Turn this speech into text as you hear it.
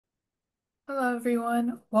Hello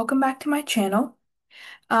everyone, welcome back to my channel.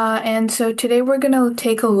 And so today we're going to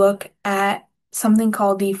take a look at something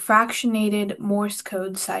called the Fractionated Morse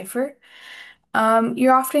code cipher.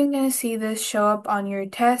 You're often going to see this show up on your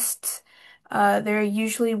tests. They're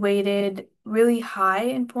usually weighted really high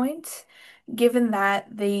in points, given that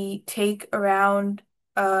they take around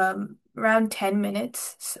 10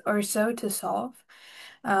 minutes or so to solve.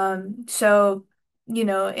 So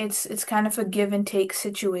it's kind of a give and take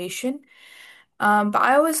situation. But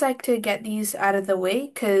I always like to get these out of the way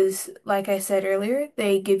because, like I said earlier,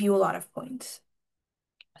 they give you a lot of points.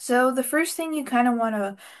 So the first thing you kind of want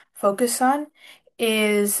to focus on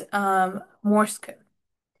is Morse code.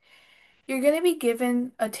 You're going to be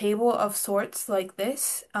given a table of sorts like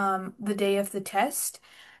this the day of the test.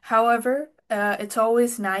 However, it's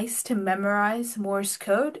always nice to memorize Morse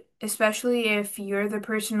code, especially if you're the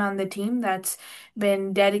person on the team that's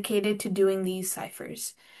been dedicated to doing these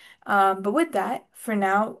ciphers. But with that, for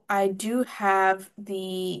now, I do have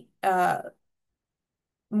the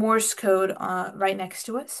Morse code right next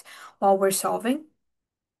to us while we're solving.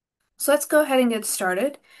 So let's go ahead and get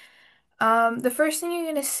started. The first thing you're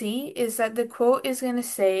going to see is that the quote is going to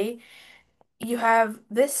say, you have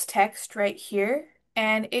this text right here,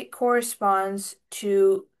 and it corresponds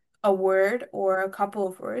to a word or a couple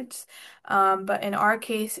of words. But in our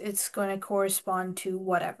case, it's going to correspond to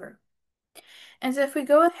whatever. And so if we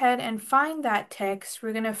go ahead and find that text,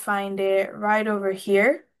 we're going to find it right over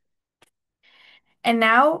here. And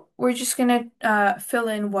now we're just going to fill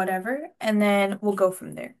in whatever, and then we'll go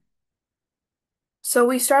from there. So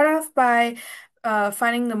we start off by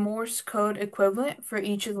finding the Morse code equivalent for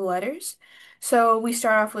each of the letters. So we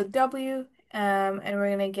start off with W, and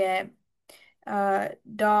we're going to get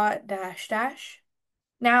dot dash dash.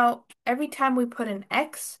 Now, every time we put an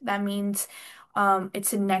X, that means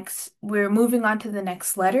we're moving on to the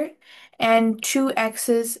next letter, and two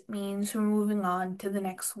X's means we're moving on to the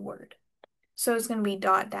next word. So it's going to be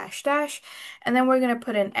dot dash dash, and then we're going to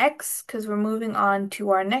put an X because we're moving on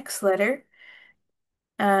to our next letter,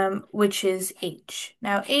 which is H.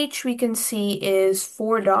 Now, H we can see is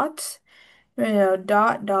four dots, dot,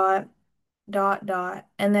 dot, dot, dot,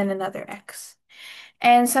 and then another X.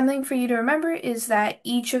 And something for you to remember is that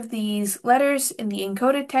each of these letters in the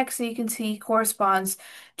encoded text that you can see corresponds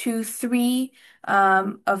to three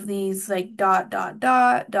of these like dot, dot,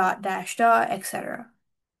 dot, dot, dash, dot, etc.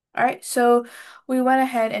 All right, so we went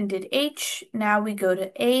ahead and did H. Now we go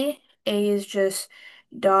to A. A is just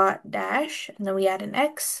dot, dash, and then we add an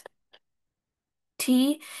X.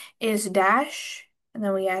 T is dash, and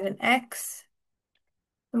then we add an X.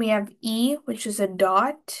 Then we have E, which is a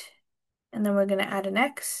dot, and then we're going to add an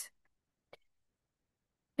X.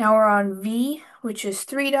 Now we're on V, which is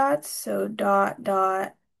three dots, so dot,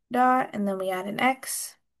 dot, dot, and then we add an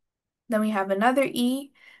X. Then we have another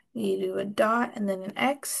E, we do a dot and then an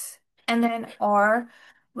X. And then R,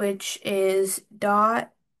 which is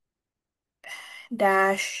dot,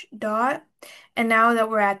 dash, dot. And now that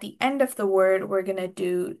we're at the end of the word, we're going to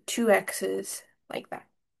do two X's like that.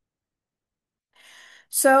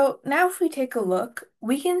 So now if we take a look,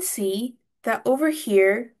 we can see that over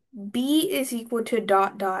here, B is equal to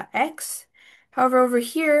dot dot X. However, over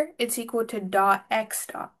here, it's equal to dot X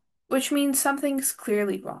dot, which means something's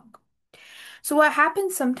clearly wrong. So what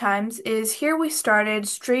happens sometimes is here we started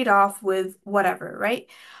straight off with whatever, right?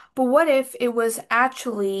 But what if it was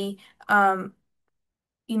actually, a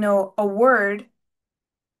word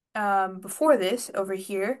before this over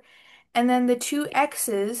here, and then the two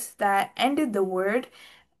X's that ended the word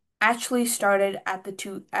actually started at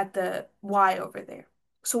the Y over there.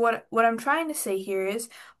 So what I'm trying to say here is,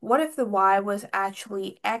 what if the Y was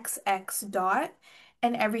actually XX dot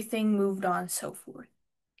and everything moved on so forth?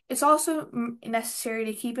 It's also necessary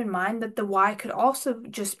to keep in mind that the Y could also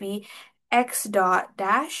just be X dot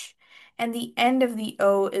dash and the end of the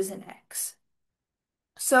O is an X.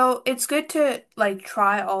 So it's good to like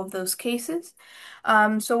try all of those cases.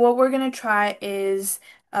 So what we're gonna try is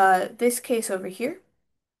this case over here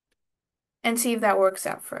and see if that works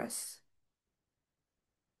out for us.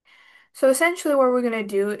 So essentially what we're going to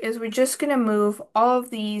do is we're just going to move all of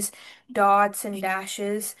these dots and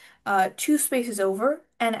dashes two spaces over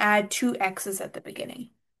and add two X's at the beginning.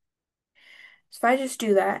 So if I just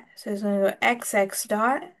do that, so it's going to go XX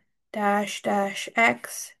dot dash dash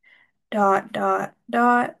X dot dot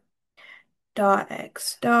dot dot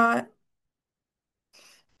X dot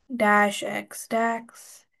dash X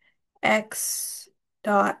dax X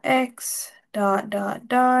dot X dot dot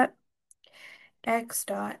dot X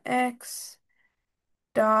dot X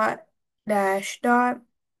dot dash dot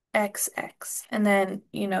XX, and then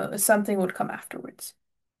something would come afterwards.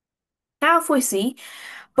 Now, if we see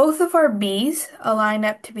both of our B's align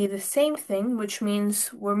up to be the same thing, which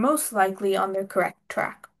means we're most likely on the correct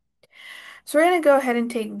track. So we're going to go ahead and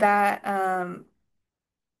take that,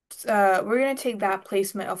 we're going to take that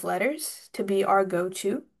placement of letters to be our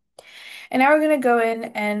go-to. And now we're going to go in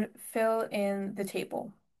and fill in the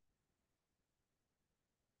table.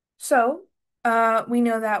 So we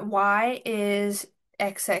know that Y is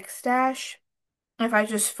XX dash. If I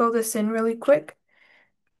just fill this in really quick,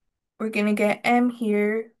 we're going to get M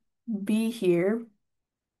here, B here,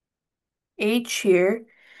 H here.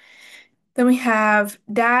 Then we have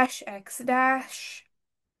dash X dash,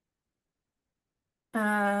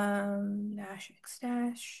 dash X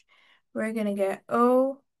dash. We're going to get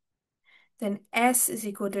O. Then S is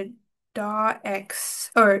equal to dot X,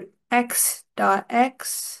 or X dot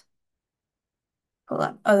X. Hold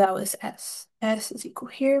on. Oh, that was S. S is equal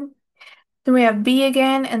here. Then we have B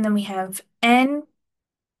again, and then we have N,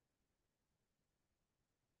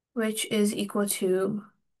 which is equal to,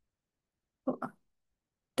 hold on,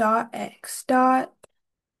 dot X dot.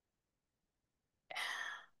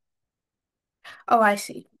 Oh, I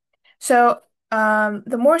see. So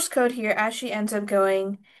the Morse code here actually ends up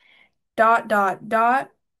going dot dot dot,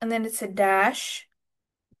 and then it's a dash,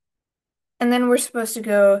 and then we're supposed to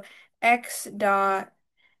go X dot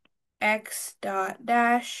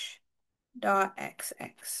dash dot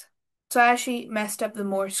XX. So I actually messed up the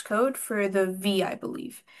Morse code for the V, I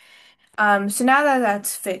believe. So now that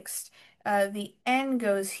that's fixed, the N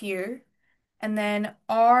goes here, and then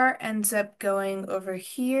R ends up going over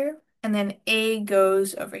here, and then A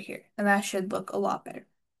goes over here, and that should look a lot better.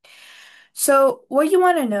 So what you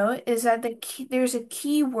want to know is that there's a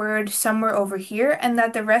key word somewhere over here, and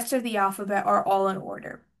that the rest of the alphabet are all in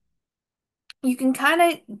order. You can kind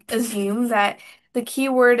of assume that the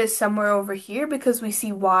keyword is somewhere over here because we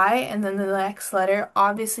see Y and then the next letter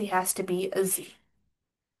obviously has to be a Z.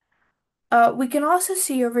 We can also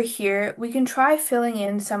see over here, we can try filling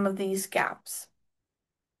in some of these gaps.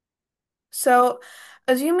 So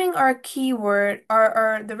assuming our keyword,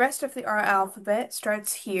 the rest of our alphabet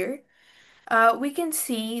starts here, we can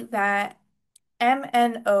see that M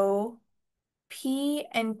and O, P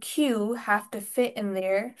and Q have to fit in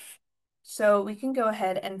there. So we can go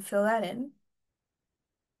ahead and fill that in.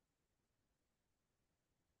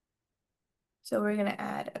 So we're going to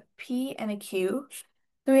add a P and a Q.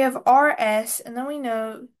 Then we have RS, and then we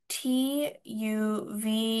know T, U,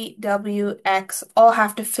 V, W, X all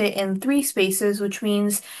have to fit in three spaces, which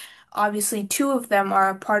means obviously two of them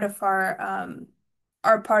are part of our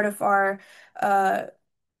uh,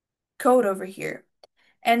 code over here.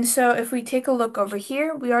 And so if we take a look over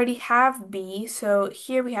here, we already have B, so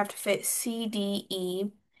here we have to fit C, D,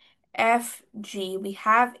 E, F, G, we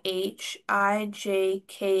have H, I, J,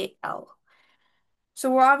 K, L.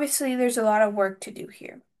 So we're obviously there's a lot of work to do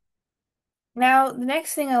here. Now, the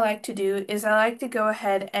next thing I like to do is I like to go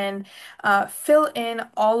ahead and fill in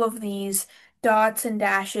all of these dots and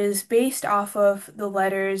dashes based off of the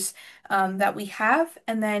letters that we have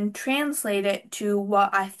and then translate it to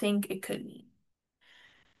what I think it could mean.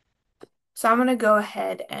 So I'm going to go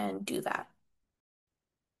ahead and do that.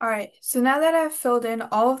 All right, so now that I've filled in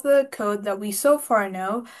all of the code that we so far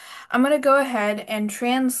know, I'm going to go ahead and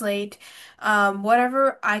translate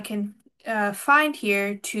whatever I can find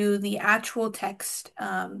here to the actual text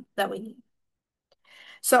that we need.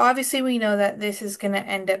 So obviously we know that this is going to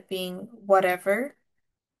end up being whatever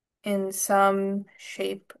in some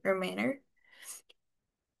shape or manner.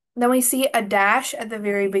 Then we see a dash at the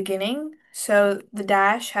very beginning, so the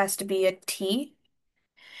dash has to be a T.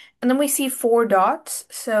 And then we see four dots,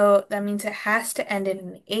 so that means it has to end in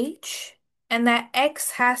an H, and that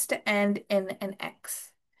X has to end in an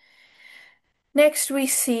X. Next, we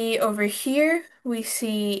see over here, we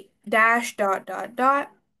see dash dot dot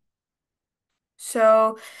dot.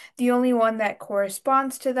 So the only one that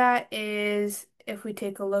corresponds to that is, if we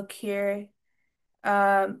take a look here,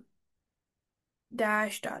 um,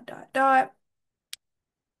 dash dot dot dot.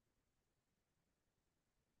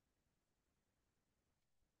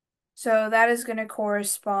 So that is going to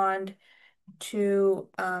correspond to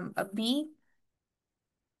a B.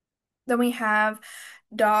 Then we have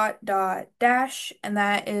dot dot dash, and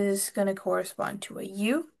that is going to correspond to a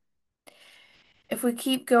U. If we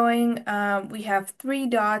keep going, we have three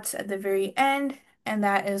dots at the very end, and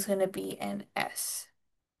that is going to be an S.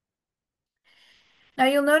 Now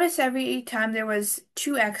you'll notice every time there was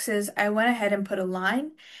two X's, I went ahead and put a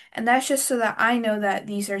line, and that's just so that I know that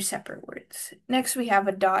these are separate words. Next we have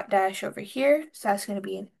a dot dash over here, so that's going to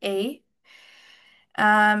be an A.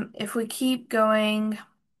 If we keep going,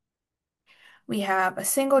 we have a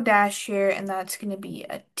single dash here, and that's going to be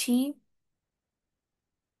a T.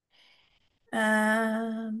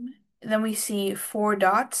 Then we see four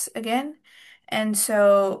dots again. And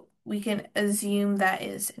so we can assume that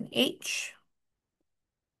is an H.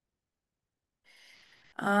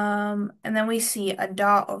 And then we see a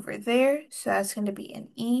dot over there, so that's going to be an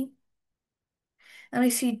E. And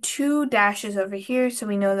we see two dashes over here, so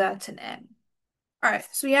we know that's an N. All right,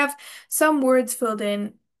 so we have some words filled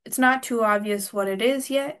in. It's not too obvious what it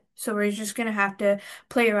is yet, so we're just going to have to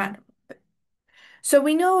play around. So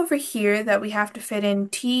we know over here that we have to fit in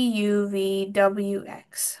T, U, V, W,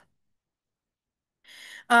 X.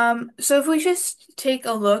 So if we just take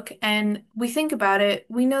a look and we think about it,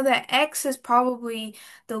 we know that X is probably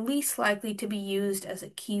the least likely to be used as a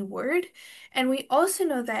keyword. And we also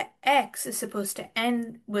know that X is supposed to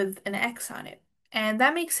end with an X on it. And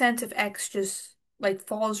that makes sense if X just like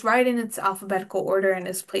falls right in its alphabetical order and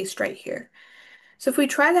is placed right here. So if we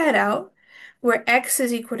try that out, where X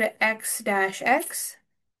is equal to X dash X,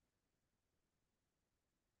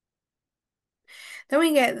 then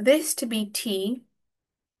we get this to be T.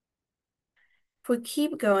 If we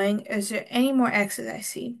keep going, is there any more x's I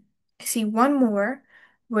see? I see one more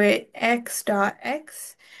with x dot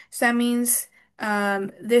x. So that means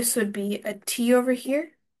this would be a t over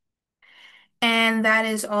here. And that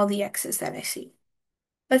is all the x's that I see.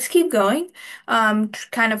 Let's keep going,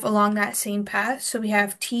 kind of along that same path. So we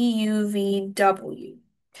have T, U, V, W.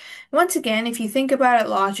 Once again, if you think about it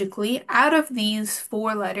logically, out of these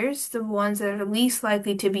four letters, the ones that are least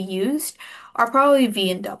likely to be used are probably V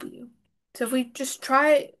and W. So if we just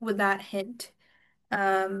try with that hint,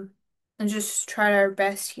 um, and just try our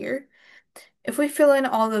best here, if we fill in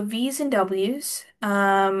all the V's and W's,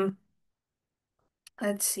 let's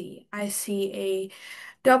see, I see a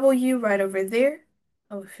W right over there.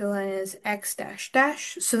 I'll fill in as X dash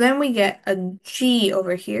dash. So then we get a G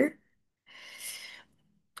over here.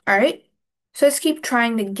 All right. So let's keep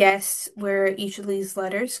trying to guess where each of these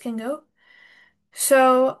letters can go.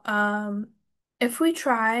 So, if we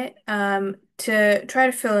try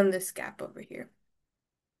to fill in this gap over here.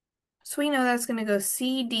 So we know that's going to go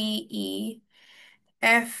C, D, E,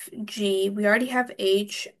 F, G. We already have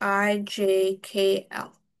H, I, J, K,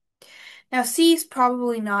 L. Now, C is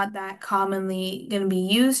probably not that commonly going to be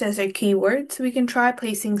used as a keyword, so we can try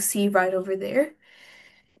placing C right over there.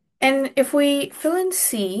 And if we fill in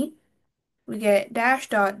C, we get dash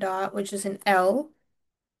dot dot, which is an L.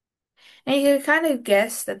 And you can kind of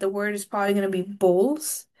guess that the word is probably going to be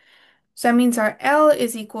bowls. So that means our L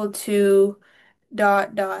is equal to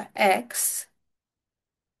dot dot X.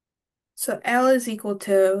 So L is equal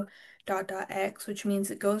to dot dot X, which means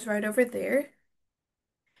it goes right over there.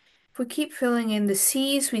 If we keep filling in the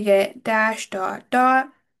C's, we get dash dot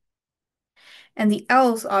dot. And the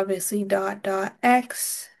L's obviously dot dot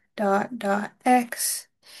X, dot dot X.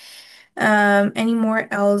 Any more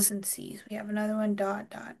L's and C's? We have another one dot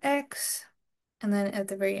dot X. And then at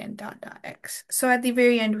the very end, dot dot X. So at the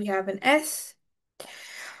very end, we have an S.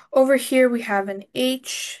 Over here, we have an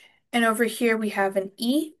H. And over here, we have an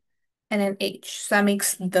E and an H. So that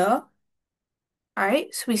makes the. All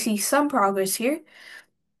right, so we see some progress here.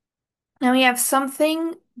 Now we have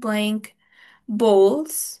something blank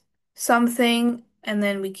bowls, something, and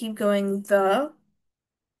then we keep going the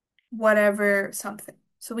whatever something.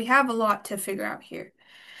 So we have a lot to figure out here.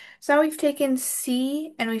 So now we've taken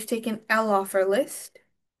C and we've taken L off our list.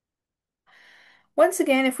 Once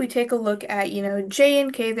again, if we take a look at, J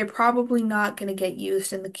and K, they're probably not going to get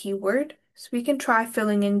used in the keyword. So we can try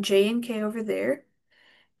filling in J and K over there.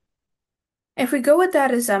 If we go with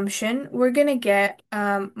that assumption, we're going to get,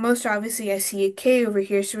 most obviously I see a K over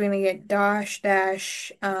here, so we're going to get dash,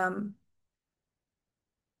 dash,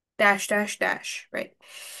 dash, dash, dash, right?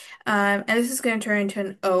 And this is going to turn into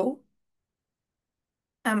an O.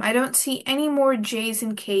 I don't see any more J's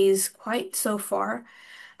and K's quite so far,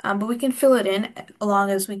 but we can fill it in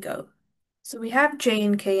along as we go. So we have J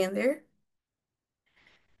and K in there.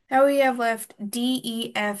 Now we have left D,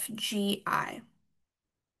 E, F, G, I.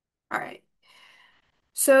 All right.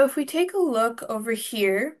 So if we take a look over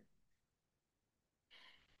here,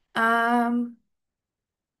 um,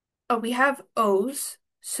 oh, we have O's.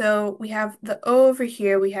 So we have the O over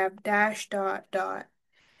here. We have dash, dot, dot,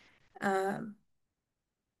 um,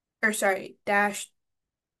 or sorry, dash,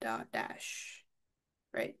 dot, dash,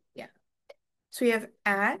 right? Yeah. So we have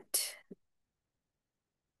at.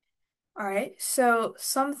 All right. So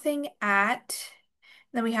something at.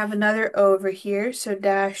 Then we have another O over here. So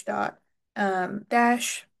dash, dot,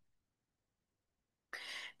 dash.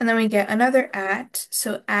 And then we get another at,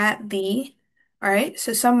 so at the, all right,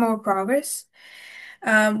 so some more progress.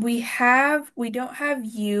 We don't have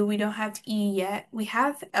U, we don't have E yet. We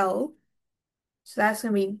have L. So that's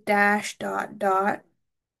going to be dash dot dot.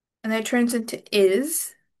 And then it turns into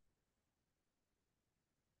is.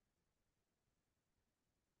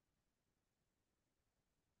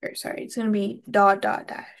 Or sorry, it's going to be dot dot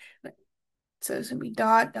dash. So it's going to be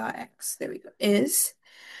dot dot x. There we go. Is.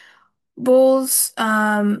 Bulls,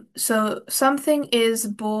 so something is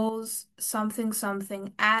bulls something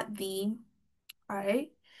something at the, all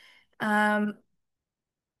right? Um,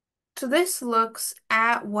 so this looks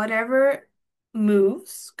at whatever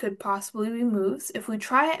moves, could possibly be moves. If we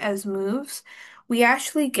try it as moves, we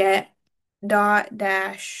actually get dot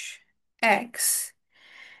dash x,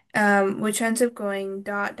 which ends up going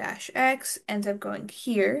dot dash x, ends up going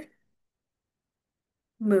here,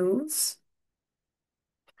 moves.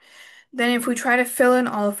 Then if we try to fill in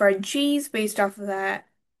all of our G's based off of that,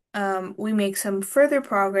 we make some further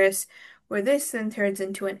progress where this then turns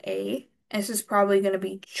into an A. And this is probably going to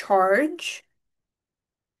be charge.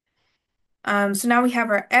 So now we have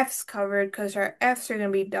our F's covered because our F's are going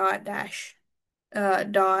to be dot dash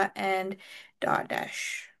dot and dot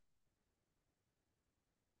dash.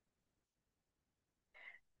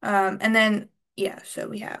 And then yeah, so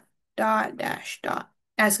we have dot dash dot.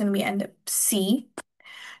 That's going to be end up C.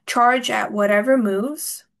 Charge at whatever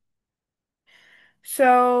moves.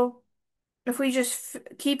 So if we just f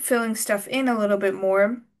keep filling stuff in a little bit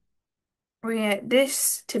more, we get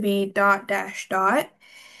this to be dot dash dot,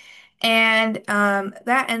 and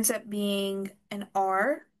that ends up being an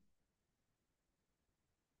R.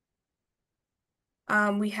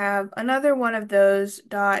 We have another one of those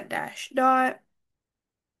dot dash dot.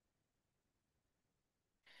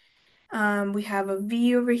 We have a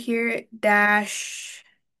V over here, dash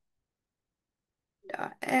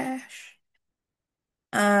dot dash.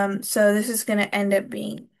 So this is going to end up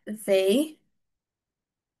being they.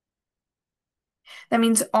 That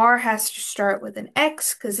means R has to start with an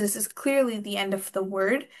X because this is clearly the end of the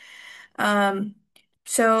word. Um,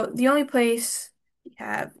 so the only place we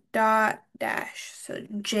have dot dash, so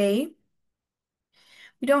J.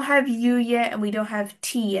 We don't have U yet and we don't have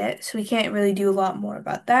T yet, so we can't really do a lot more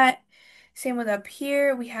about that. Same with up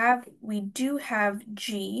here, we do have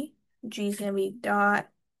G. G is gonna be dot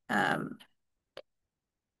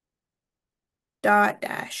dot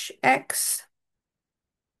dash X.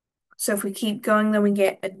 So if we keep going, then we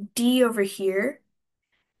get a D over here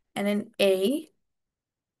and an A.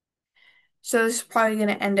 So this is probably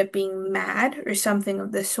gonna end up being mad or something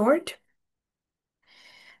of the sort.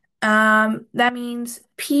 That means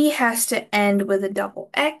P has to end with a double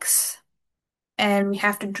X, and we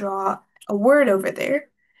have to draw a word over there.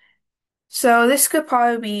 So this could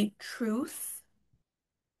probably be truth.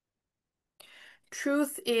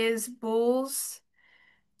 Truth is bulls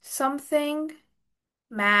something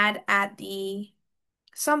mad at the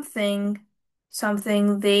something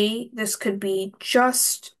something they. This could be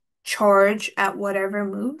just charge at whatever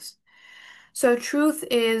moves. So truth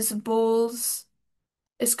is bulls.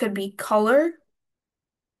 This could be color.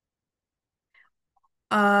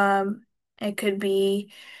 Um, it could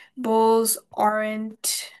be bulls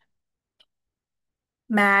aren't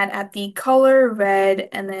mad at the color red,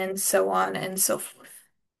 and then so on and so forth.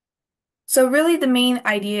 So really the main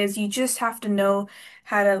idea is you just have to know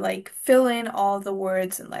how to like fill in all the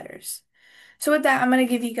words and letters. So with that, I'm going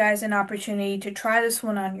to give you guys an opportunity to try this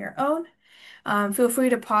one on your own. Feel free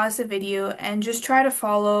to pause the video and just try to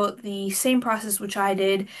follow the same process which I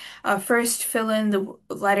did. First, fill in the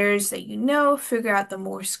letters that you know, figure out the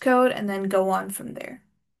Morse code, and then go on from there.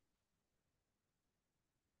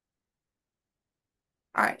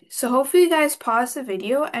 All right, so hopefully you guys pause the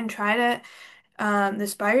video and try to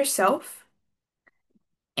this by yourself.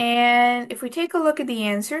 And if we take a look at the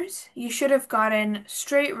answers, you should have gotten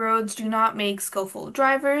straight roads do not make skillful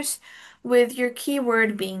drivers, with your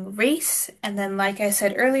keyword being race. And then, like I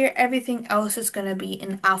said earlier, everything else is going to be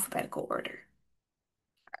in alphabetical order.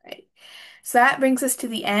 All right. So that brings us to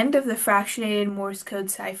the end of the fractionated Morse code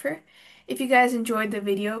cipher. If you guys enjoyed the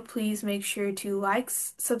video, please make sure to like,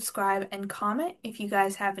 subscribe, and comment if you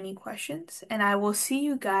guys have any questions. And I will see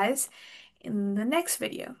you guys in the next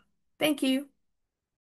video. Thank you.